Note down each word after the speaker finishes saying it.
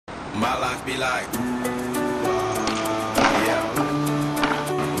My life be like, yeah.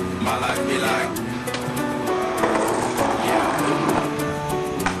 My life be like, yeah.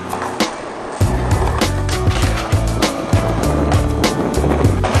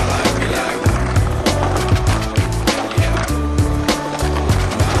 My life be like, yeah.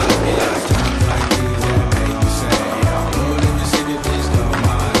 My life be like things that make you say, yeah. Lord, if you see the bitch, don't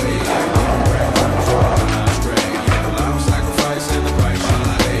mind me. Yeah, I'm sacrifice in the price. My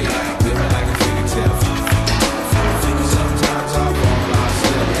life be like, living like a fairy tale. Sometimes I fall, I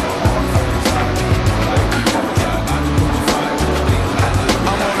still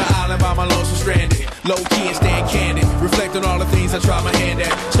I'm on an island by my lonesome stranded, low key and staying candid, reflect on all the things I try my hand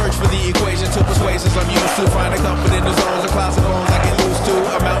at. Search for the equation to persuasions I'm used to. Find a comfort in the zones of clouds and bones I get loose to.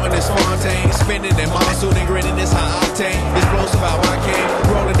 A mountain is Fontaine, spinning in monsoon and grinning is high octane. Explosive how I came,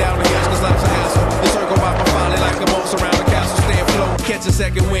 rolling down the hills cause life's a hassle. The circle by my folly like a moat around the castle. Stay afloat, catch a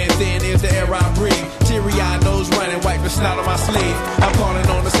second wind, thin is the air I breathe. Teary-eyed nose running, wipe the snot on my sleeve. I'm calling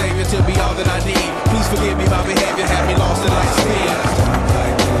on the Savior to be all that I need. Please forgive me, my behavior had me lost in life's speed.